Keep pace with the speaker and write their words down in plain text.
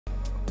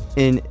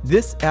In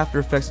this After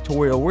Effects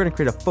tutorial, we're going to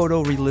create a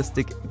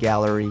photorealistic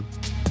gallery.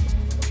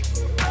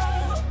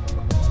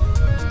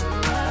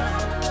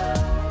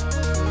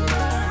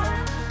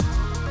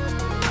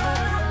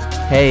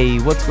 Hey,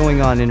 what's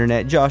going on,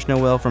 internet? Josh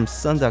Noel from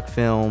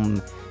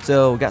SonduckFilm.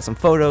 So we got some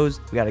photos,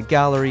 we got a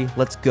gallery.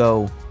 Let's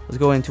go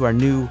into our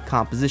new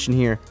composition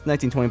here,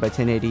 1920 by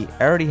 1080.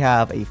 I already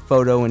have a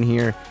photo in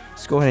here.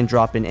 Just go ahead and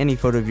drop in any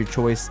photo of your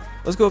choice.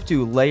 Let's go up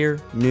to Layer,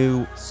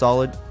 New,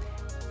 Solid,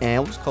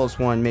 and we'll just call this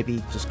one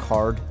maybe just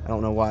Card. I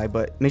don't know why,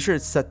 but make sure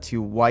it's set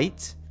to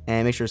white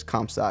and make sure it's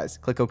comp size.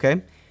 Click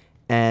OK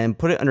and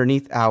put it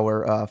underneath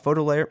our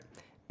photo layer.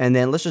 And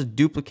then let's just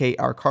duplicate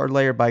our card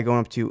layer by going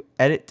up to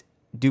Edit,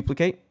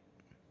 Duplicate.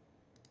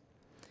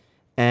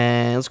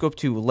 And let's go up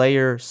to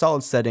Layer,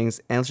 Solid Settings,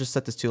 and let's just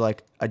set this to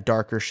like a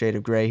darker shade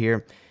of gray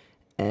here.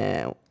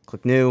 And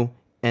click New.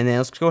 And then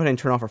let's go ahead and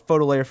turn off our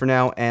photo layer for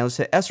now. And let's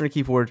hit S on the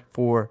keyboard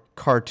for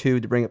Card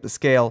 2 to bring up the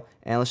scale.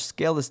 And let's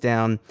scale this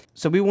down.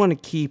 So we want to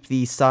keep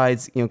the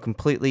sides,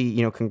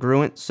 completely,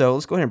 congruent. So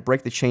let's go ahead and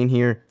break the chain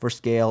here for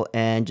scale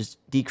and just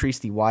decrease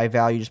the Y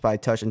value just by a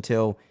touch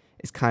until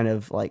it's kind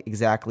of like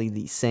exactly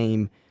the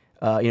same,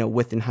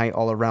 width and height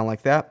all around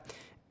like that.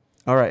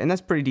 All right, and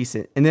that's pretty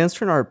decent. And then let's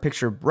turn our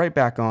picture right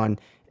back on.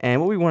 And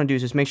what we want to do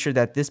is just make sure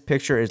that this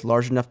picture is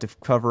large enough to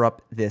cover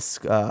up this,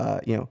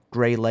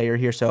 gray layer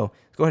here. So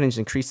let's go ahead and just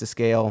increase the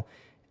scale,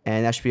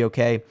 and that should be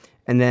okay.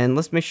 And then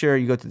let's make sure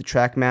you go to the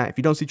track matte. If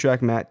you don't see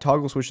track matte,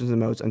 toggle switches and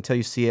modes until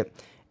you see it.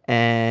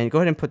 And go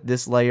ahead and put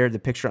this layer, the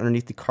picture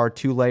underneath the card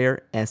 2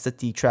 layer, and set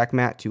the track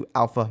matte to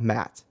alpha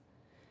matte.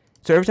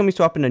 So every time we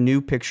swap in a new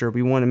picture,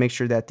 we want to make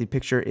sure that the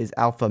picture is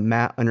alpha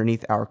matte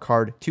underneath our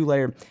card 2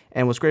 layer.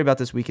 And what's great about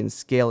this, we can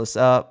scale this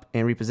up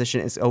and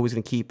reposition. It's always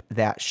going to keep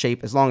that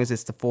shape as long as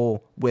it's the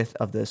full width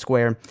of the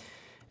square.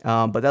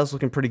 But that was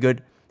looking pretty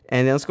good.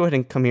 And then let's go ahead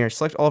and come here,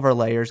 select all of our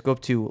layers, go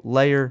up to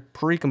Layer,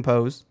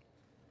 Pre-Compose,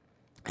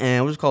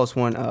 and we'll just call this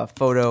one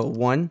Photo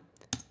 1.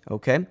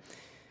 Okay.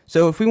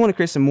 So if we want to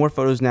create some more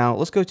photos now,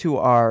 let's go to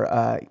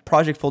our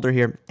project folder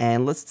here,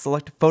 and let's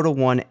select Photo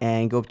 1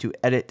 and go up to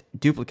Edit,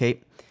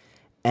 Duplicate.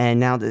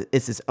 And now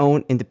it's its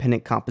own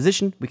independent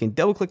composition. We can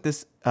double click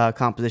this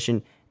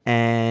composition,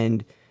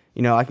 and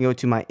I can go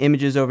to my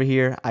images over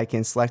here. I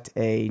can select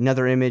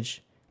another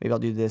image. Maybe I'll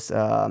do this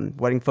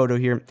wedding photo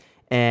here.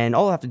 And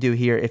all I have to do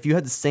here, if you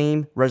had the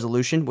same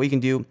resolution, what you can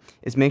do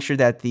is make sure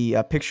that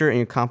the picture in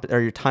your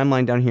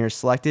timeline down here is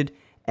selected,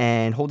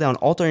 and hold down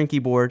Alt on your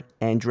keyboard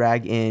and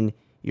drag in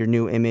your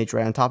new image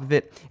right on top of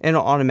it, and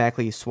it'll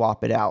automatically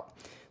swap it out.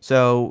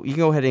 So you can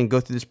go ahead and go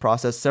through this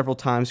process several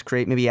times,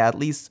 create maybe at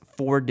least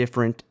 4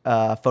 different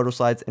photo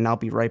slides, and I'll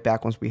be right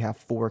back once we have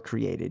 4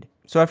 created.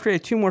 So I've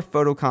created 2 more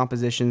photo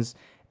compositions,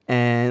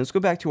 and let's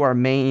go back to our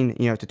main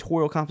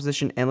tutorial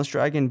composition, and let's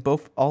drag in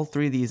all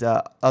 3 of these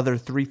other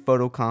 3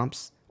 photo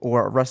comps,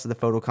 or rest of the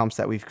photo comps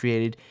that we've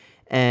created.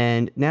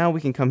 And now we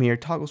can come here,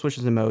 toggle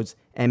switches and modes,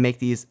 and make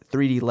these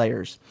 3D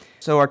layers.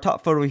 So our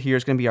top photo here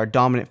is going to be our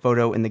dominant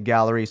photo in the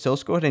gallery. So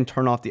let's go ahead and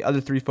turn off the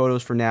other 3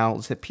 photos for now.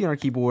 Let's hit P on our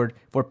keyboard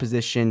for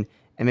position,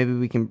 and maybe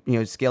we can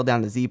scale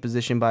down the Z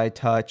position by a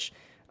touch.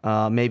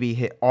 Maybe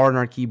hit R on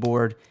our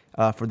keyboard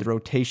for the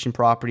rotation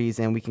properties,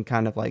 and we can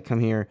kind of like come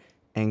here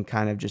and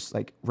kind of just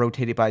like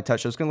rotate it by a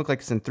touch. So it's going to look like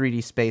it's in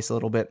 3D space a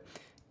little bit,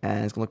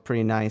 and it's going to look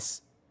pretty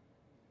nice.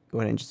 Go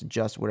ahead and just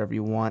adjust whatever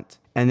you want.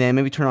 And then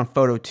maybe turn on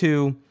photo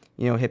 2.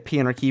 Hit P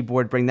on our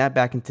keyboard, bring that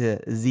back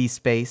into Z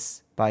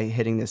space by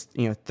hitting this,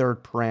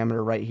 third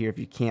parameter right here, if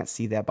you can't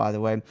see that, by the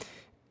way.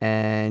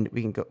 And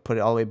we can go put it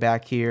all the way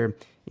back here,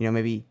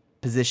 maybe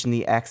position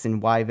the X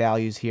and Y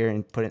values here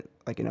and put it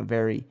like in a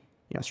very,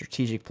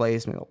 strategic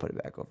place. Maybe I'll put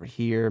it back over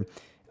here.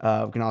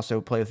 We can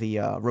also play with the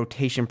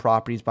rotation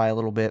properties by a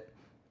little bit,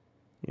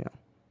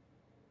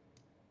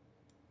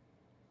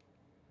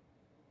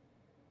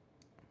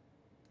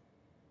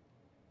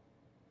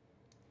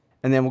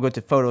 And then we'll go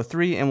to photo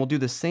 3, and we'll do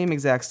the same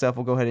exact stuff.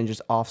 We'll go ahead and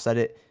just offset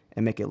it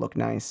and make it look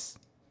nice.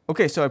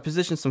 Okay, so I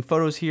positioned some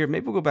photos here.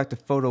 Maybe we'll go back to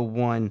photo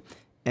 1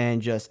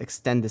 and just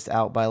extend this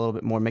out by a little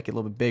bit more, make it a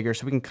little bit bigger,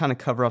 so we can kind of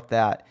cover up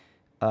that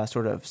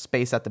sort of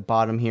space at the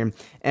bottom here.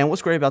 And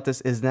what's great about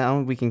this is now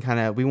we can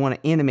we want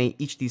to animate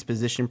each of these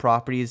position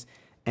properties,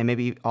 and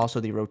maybe also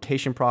the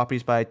rotation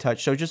properties by a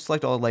touch. So just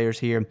select all the layers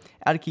here,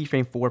 add a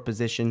keyframe for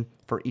position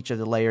for each of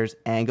the layers,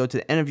 and go to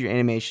the end of your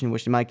animation,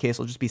 which in my case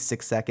will just be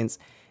 6 seconds.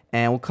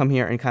 And we'll come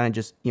here and kind of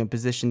just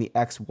position the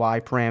X, Y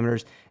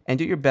parameters, and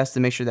do your best to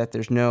make sure that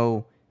there's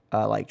no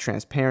like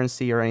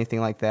transparency or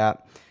anything like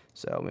that.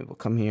 So maybe we'll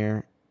come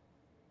here,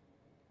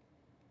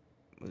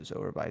 move this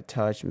over by a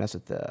touch, mess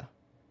with the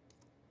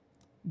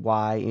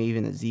Y and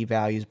even the Z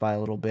values by a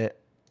little bit.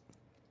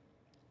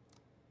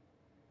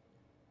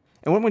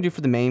 And what I'm going to do for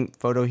the main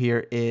photo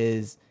here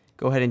is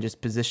go ahead and just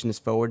position this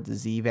forward, the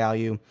Z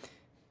value,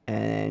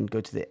 and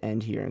go to the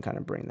end here and kind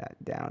of bring that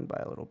down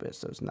by a little bit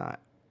so it's not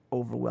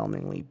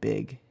overwhelmingly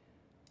big.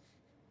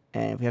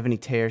 And if we have any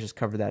tears, just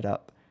cover that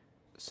up.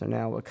 So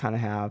now we'll kind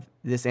of have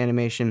this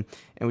animation,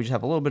 and we just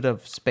have a little bit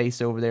of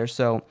space over there,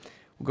 so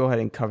we'll go ahead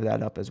and cover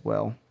that up as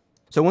well.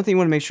 So one thing you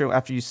want to make sure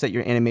after you set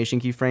your animation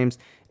keyframes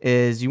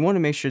is you want to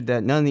make sure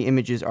that none of the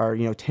images are,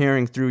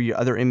 tearing through your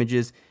other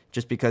images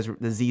just because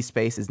the Z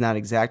space is not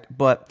exact,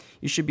 but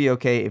you should be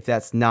okay if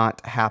that's not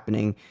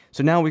happening.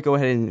 So now we go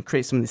ahead and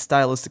create some of the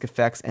stylistic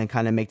effects and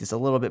kind of make this a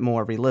little bit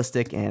more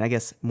realistic and I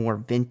guess more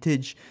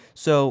vintage.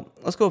 So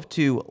let's go up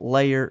to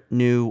Layer,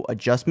 New,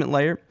 Adjustment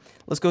Layer.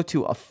 Let's go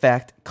to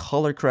Effect,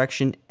 Color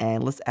Correction,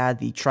 and let's add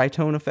the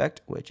tritone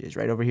effect, which is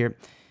right over here.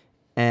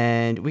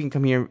 And we can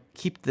come here,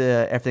 keep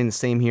everything the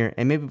same here,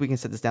 and maybe we can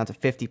set this down to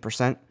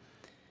 50%,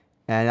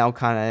 and that'll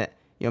kind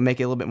of make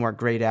it a little bit more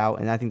grayed out,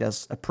 and I think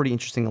that's a pretty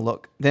interesting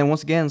look. Then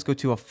once again, let's go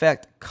to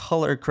Effect,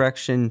 Color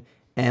Correction,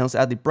 and let's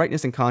add the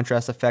Brightness and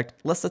Contrast effect.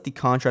 Let's set the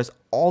contrast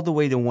all the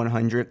way to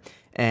 100,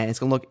 and it's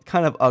gonna look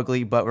kind of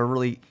ugly, but we're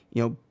really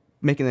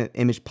making the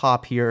image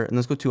pop here. And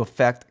let's go to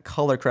Effect,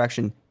 Color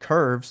Correction,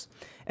 Curves,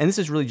 and this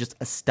is really just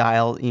a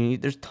style.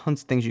 There's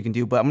tons of things you can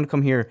do, but I'm gonna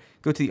come here,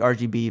 go to the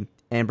RGB,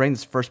 and bring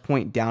this first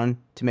point down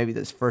to maybe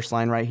this first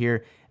line right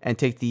here, and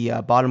take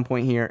the bottom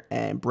point here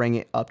and bring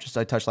it up just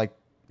a touch, like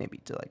maybe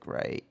to like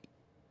right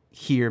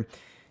here,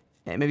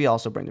 and maybe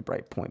also bring the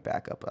bright point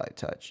back up a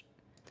touch.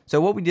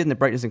 So what we did in the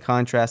brightness and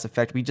contrast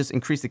effect, we just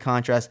increased the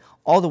contrast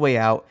all the way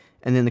out,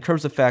 and then the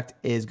curves effect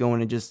is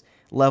going to just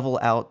level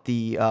out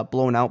the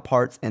blown out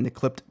parts and the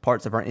clipped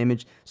parts of our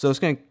image. So it's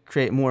going to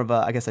create more of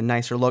a, I guess, a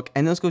nicer look.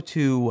 And let's go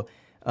to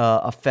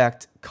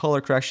Effect, Color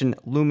Correction,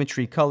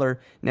 Lumetri Color.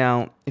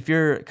 Now, if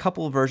you're a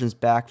couple of versions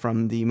back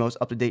from the most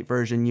up-to-date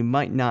version, you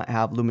might not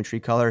have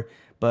Lumetri Color,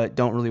 but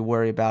don't really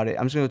worry about it.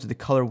 I'm just going to go to the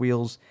color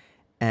wheels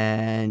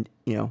and,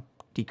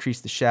 decrease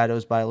the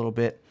shadows by a little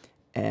bit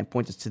and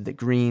point this to the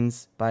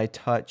greens by a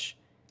touch,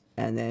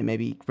 and then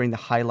maybe bring the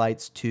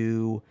highlights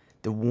to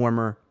the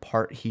warmer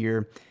part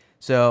here.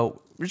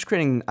 So we're just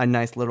creating a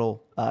nice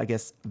little, I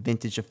guess,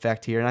 vintage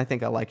effect here, and I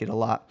think I like it a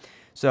lot.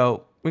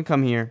 So we can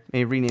come here,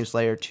 maybe rename this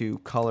layer to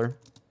color,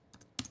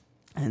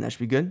 and that should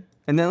be good.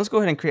 And then let's go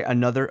ahead and create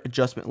another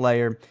adjustment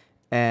layer,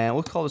 and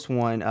we'll call this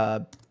one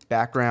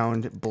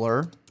background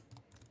blur.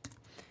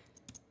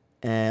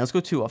 And let's go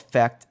to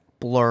Effect,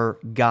 Blur,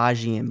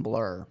 Gaussian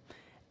Blur.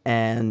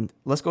 And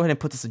let's go ahead and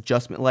put this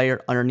adjustment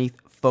layer underneath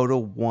photo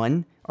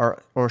 1,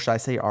 or should I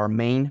say our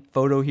main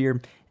photo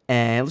here.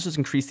 And let's just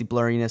increase the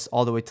blurriness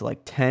all the way to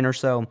like 10 or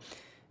so.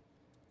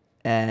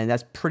 And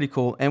that's pretty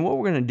cool. And what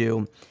we're going to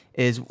do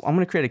is I'm going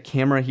to create a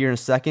camera here in a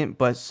second,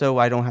 but so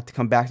I don't have to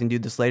come back and do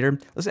this later,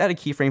 let's add a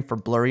keyframe for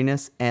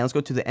blurriness, and let's go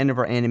to the end of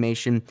our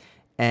animation,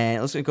 and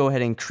let's go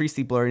ahead and increase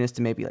the blurriness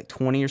to maybe like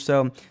 20 or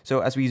so.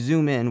 So as we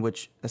zoom in,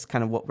 which that's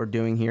kind of what we're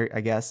doing here,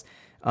 I guess,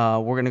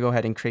 we're going to go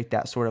ahead and create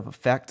that sort of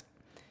effect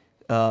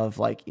of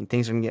like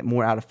things are going to get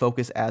more out of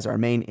focus as our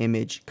main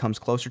image comes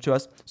closer to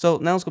us. So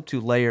now let's go to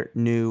Layer,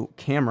 New,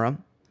 Camera,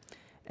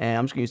 and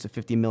I'm just going to use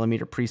the 50mm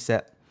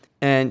preset.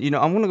 And,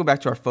 I'm going to go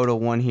back to our photo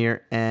 1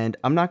 here, and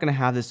I'm not going to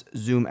have this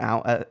zoom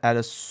out at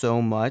us so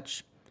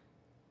much.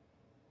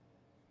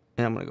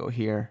 And I'm going to go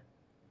here,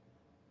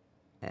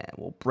 and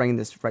we'll bring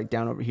this right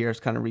down over here.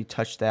 Let's kind of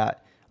retouch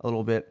that a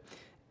little bit.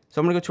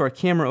 So I'm going to go to our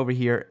camera over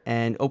here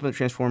and open the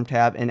Transform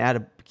tab and add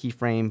a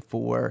keyframe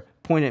for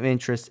point of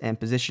interest and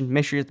position.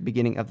 Make sure you're at the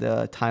beginning of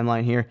the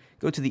timeline here.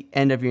 Go to the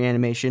end of your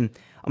animation.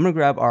 I'm going to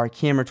grab our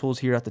camera tools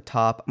here at the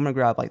top. I'm going to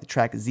grab like the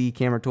Track Z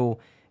camera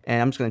tool,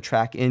 and I'm just going to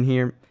track in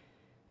here.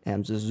 And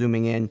I'm just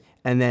zooming in,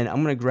 and then I'm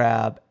going to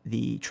grab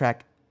the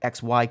Track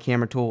XY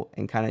camera tool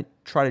and kind of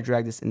try to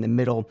drag this in the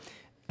middle.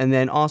 And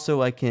then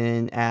also I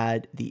can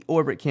add the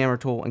Orbit camera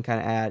tool and kind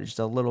of add just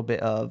a little bit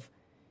of,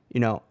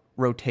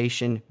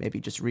 rotation, maybe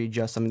just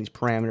readjust some of these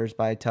parameters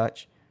by a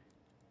touch.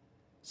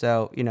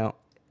 So,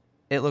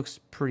 it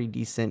looks pretty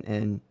decent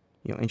and,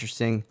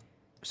 interesting.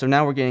 So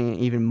now we're getting an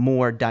even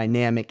more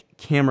dynamic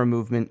camera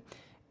movement,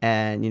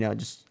 and,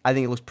 I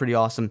think it looks pretty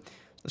awesome.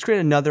 Let's create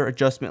another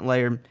adjustment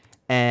layer.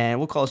 And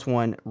we'll call this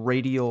one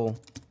Radial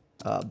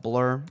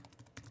Blur.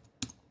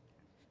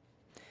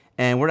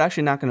 And we're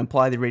actually not going to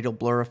apply the Radial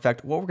Blur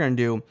effect. What we're going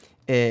to do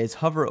is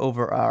hover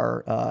over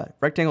our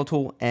rectangle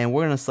tool, and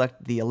we're going to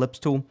select the ellipse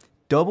tool.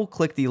 Double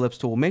click the ellipse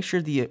tool. Make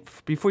sure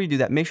before you do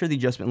that, make sure the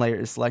adjustment layer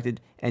is selected,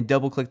 and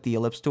double click the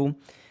ellipse tool.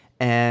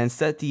 And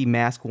set the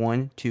mask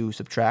 1 to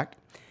subtract.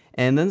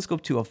 And then let's go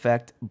to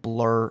Effect,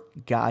 Blur,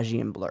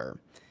 Gaussian Blur.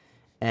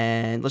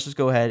 And let's just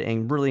go ahead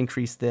and really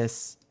increase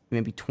this,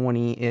 maybe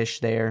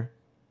 20-ish there.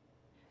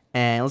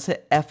 And let's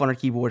hit F on our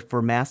keyboard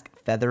for mask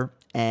feather,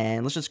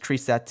 and let's just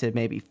increase that to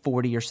maybe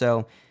 40 or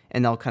so,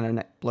 and that'll kind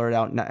of blur it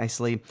out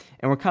nicely.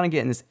 And we're kind of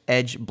getting this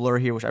edge blur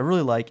here, which I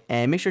really like.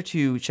 And make sure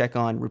to check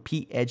on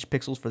repeat edge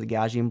pixels for the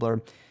Gaussian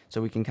blur,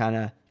 so we can kind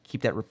of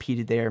keep that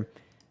repeated there.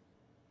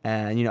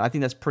 And I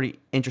think that's pretty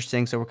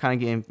interesting. So we're kind of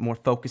getting more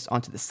focus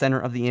onto the center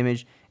of the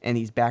image, and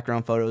these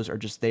background photos are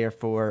just there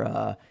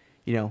for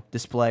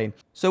display.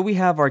 So we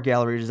have our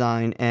gallery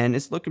design, and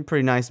it's looking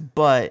pretty nice,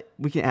 but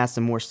we can add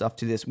some more stuff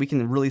to this. We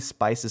can really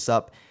spice this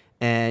up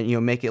and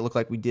make it look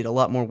like we did a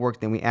lot more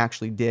work than we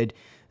actually did.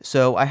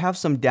 So I have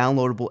some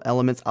downloadable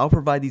elements. I'll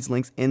provide these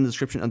links in the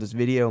description of this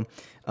video,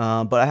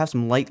 but I have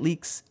some light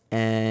leaks,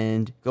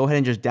 and go ahead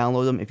and just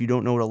download them. If you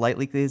don't know what a light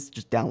leak is,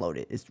 just download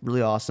it. It's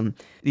really awesome.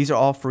 These are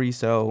all free,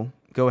 so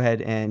go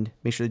ahead and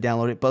make sure to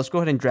download it. But let's go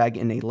ahead and drag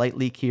in a light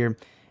leak here,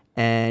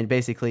 and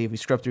basically if we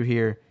scrub through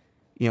here,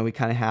 we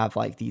kind of have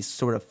like these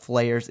sort of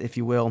flares, if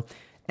you will.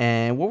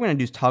 And what we're going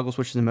to do is toggle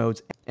switches and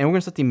modes, and we're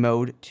going to set the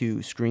mode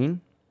to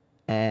screen.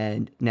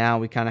 And now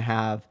we kind of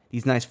have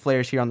these nice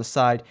flares here on the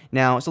side.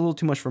 Now it's a little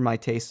too much for my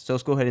taste, so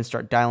let's go ahead and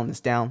start dialing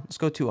this down. Let's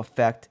go to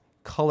Effect,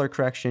 Color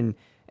Correction,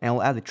 and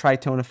we'll add the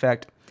tritone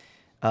effect.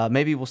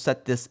 Maybe we'll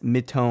set this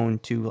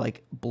midtone to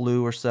like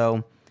blue or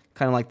so,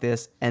 kind of like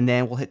this. And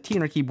then we'll hit T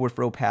on our keyboard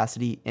for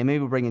opacity, and maybe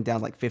we'll bring it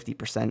down like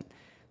 50%.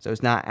 So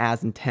it's not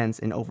as intense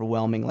and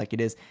overwhelming like it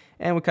is.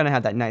 And we kind of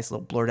have that nice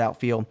little blurred out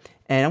feel.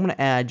 And I'm going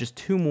to add just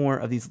 2 more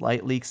of these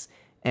light leaks.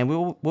 And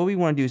what we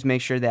want to do is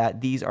make sure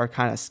that these are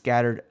kind of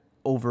scattered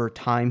over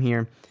time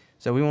here.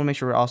 So we want to make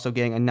sure we're also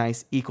getting a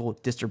nice equal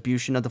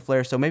distribution of the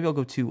flare. So maybe I'll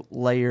go to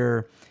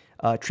Layer,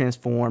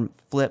 Transform,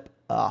 Flip,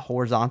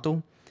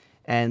 Horizontal.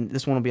 And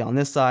this one will be on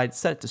this side.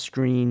 Set it to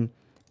Screen.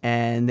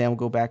 And then we'll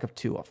go back up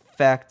to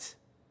Effect.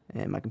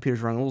 And my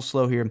computer's running a little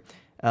slow here.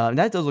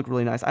 That does look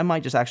really nice. I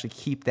might just actually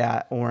keep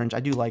that orange. I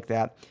do like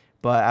that.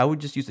 But I would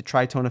just use the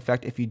tritone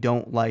effect if you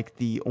don't like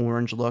the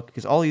orange look,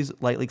 because all these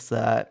light leaks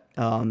that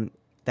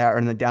are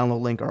in the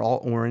download link are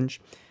all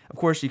orange. Of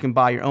course, you can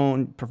buy your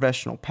own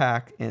professional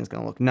pack, and it's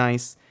going to look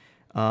nice.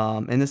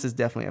 And this is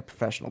definitely a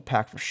professional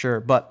pack for sure.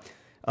 But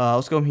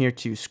let's go here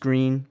to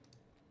Screen,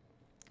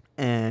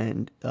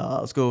 and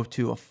let's go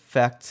to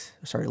Effect,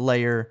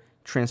 Layer,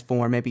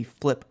 Transform, maybe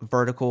Flip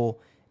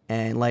Vertical,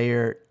 and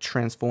Layer,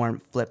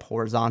 Transform, Flip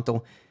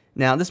Horizontal.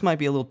 Now, this might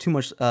be a little too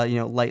much,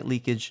 light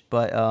leakage,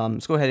 but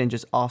let's go ahead and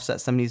just offset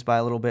some of these by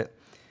a little bit.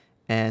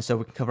 And so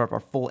we can cover up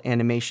our full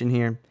animation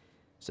here.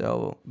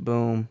 So,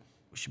 boom.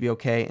 We should be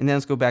okay. And then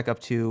let's go back up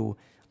to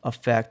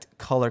Effect,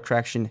 Color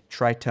Correction,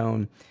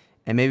 Tritone.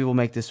 And maybe we'll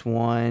make this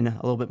one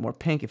a little bit more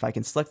pink. If I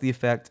can select the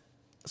effect,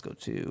 let's go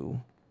to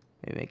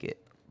maybe make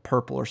it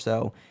purple or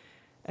so.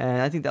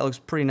 And I think that looks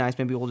pretty nice.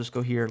 Maybe we'll just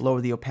go here,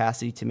 lower the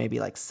opacity to maybe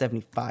like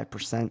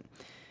 75%.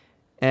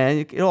 And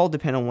it'll all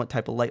depend on what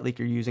type of light leak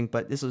you're using,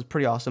 but this is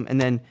pretty awesome. And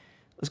then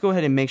let's go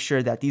ahead and make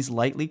sure that these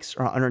light leaks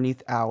are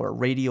underneath our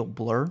Radial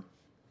Blur.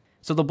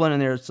 So they'll blend in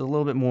there. It's a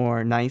little bit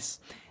more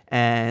nice.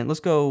 And let's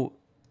go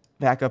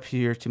back up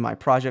here to my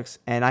projects,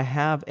 and I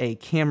have a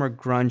camera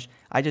grunge.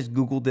 I just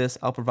Googled this.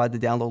 I'll provide the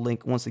download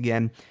link once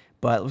again,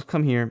 but let's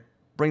come here,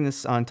 bring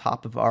this on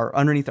top of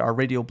underneath our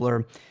Radial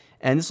Blur,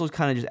 and this will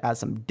kind of just add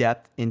some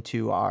depth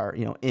into our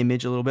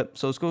image a little bit.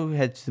 So let's go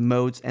ahead to the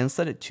modes and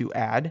set it to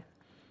add,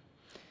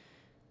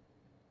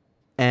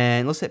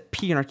 and let's hit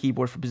P on our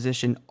keyboard for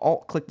position.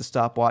 Alt click the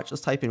stopwatch.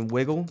 Let's type in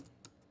wiggle,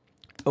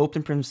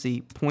 open parenthesis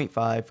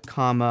 0.5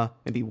 comma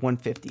maybe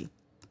 150.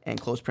 And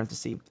close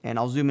parenthesis, and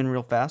I'll zoom in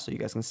real fast so you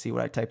guys can see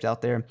what I typed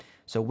out there.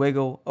 So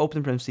wiggle,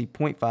 open parenthesis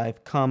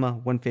 0.5 comma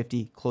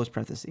 150 close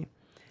parenthesis,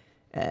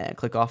 and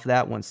click off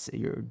that once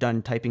you're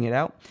done typing it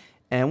out.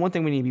 And one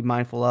thing we need to be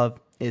mindful of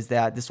is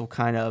that this will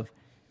kind of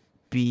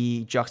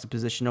be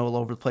juxtaposition all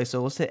over the place.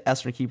 So let's hit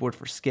S on the keyboard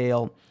for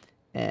scale,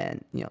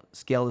 and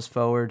scale this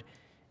forward.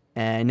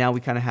 And now we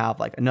kind of have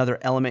like another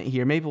element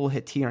here. Maybe we'll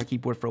hit T on our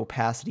keyboard for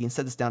opacity and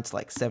set this down to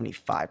like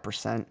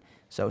 75%,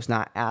 so it's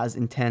not as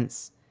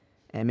intense.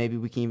 And maybe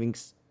we can even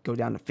go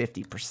down to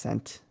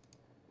 50%.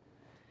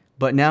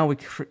 But now we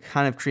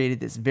kind of created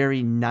this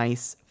very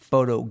nice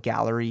photo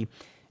gallery,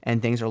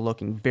 and things are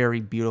looking very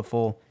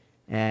beautiful.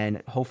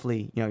 And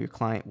hopefully, your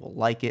client will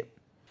like it.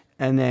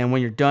 And then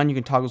when you're done, you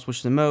can toggle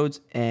switches and modes.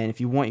 And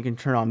if you want, you can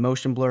turn on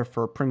motion blur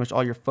for pretty much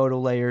all your photo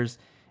layers,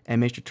 and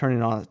make sure to turn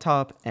it on at the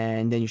top.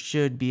 And then you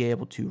should be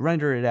able to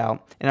render it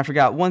out. And I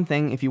forgot one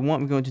thing. If you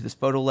want, we go into this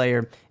photo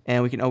layer,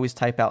 and we can always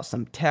type out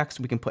some text.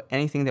 We can put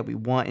anything that we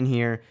want in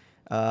here.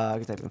 I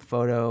can type in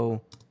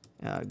photo,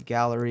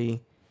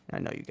 gallery. I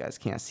know you guys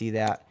can't see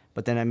that,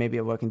 but then maybe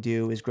what I can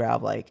do is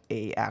grab like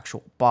a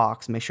actual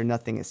box, make sure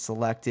nothing is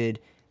selected,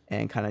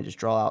 and kind of just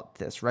draw out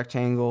this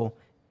rectangle,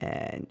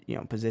 and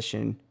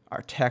position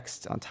our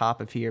text on top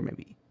of here.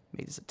 Maybe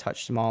make this a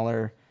touch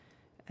smaller,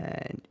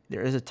 and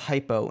there is a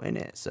typo in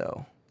it,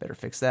 so better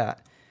fix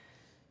that.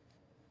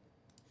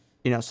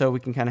 So we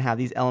can kind of have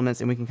these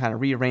elements, and we can kind of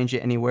rearrange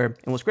it anywhere.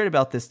 And what's great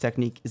about this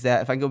technique is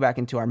that if I go back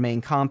into our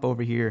main comp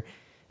over here,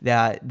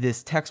 that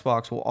this text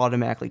box will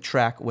automatically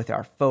track with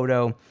our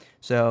photo.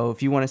 So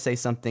if you want to say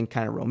something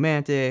kind of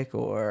romantic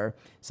or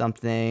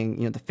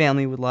something the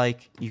family would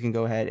like, you can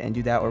go ahead and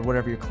do that, or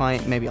whatever your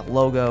client, maybe a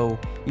logo.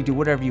 You do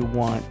whatever you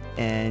want,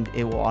 and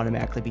it will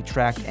automatically be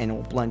tracked, and it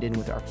will blend in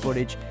with our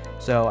footage.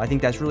 So I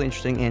think that's really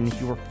interesting, and if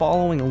you were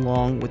following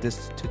along with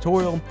this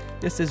tutorial,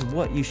 this is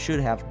what you should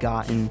have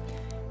gotten.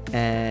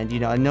 And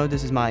I know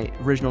this is my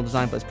original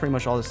design, but it's pretty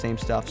much all the same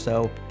stuff.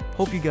 So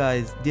Hope you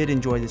guys did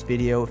enjoy this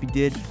video. If you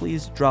did,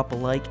 please drop a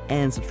like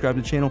and subscribe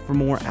to the channel for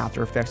more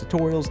After Effects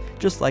tutorials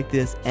just like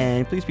this.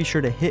 And please be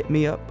sure to hit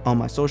me up on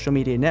my social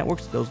media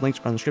networks. Those links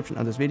are in the description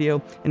of this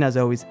video. And as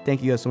always,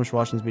 thank you guys so much for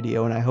watching this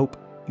video, and I hope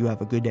you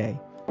have a good day.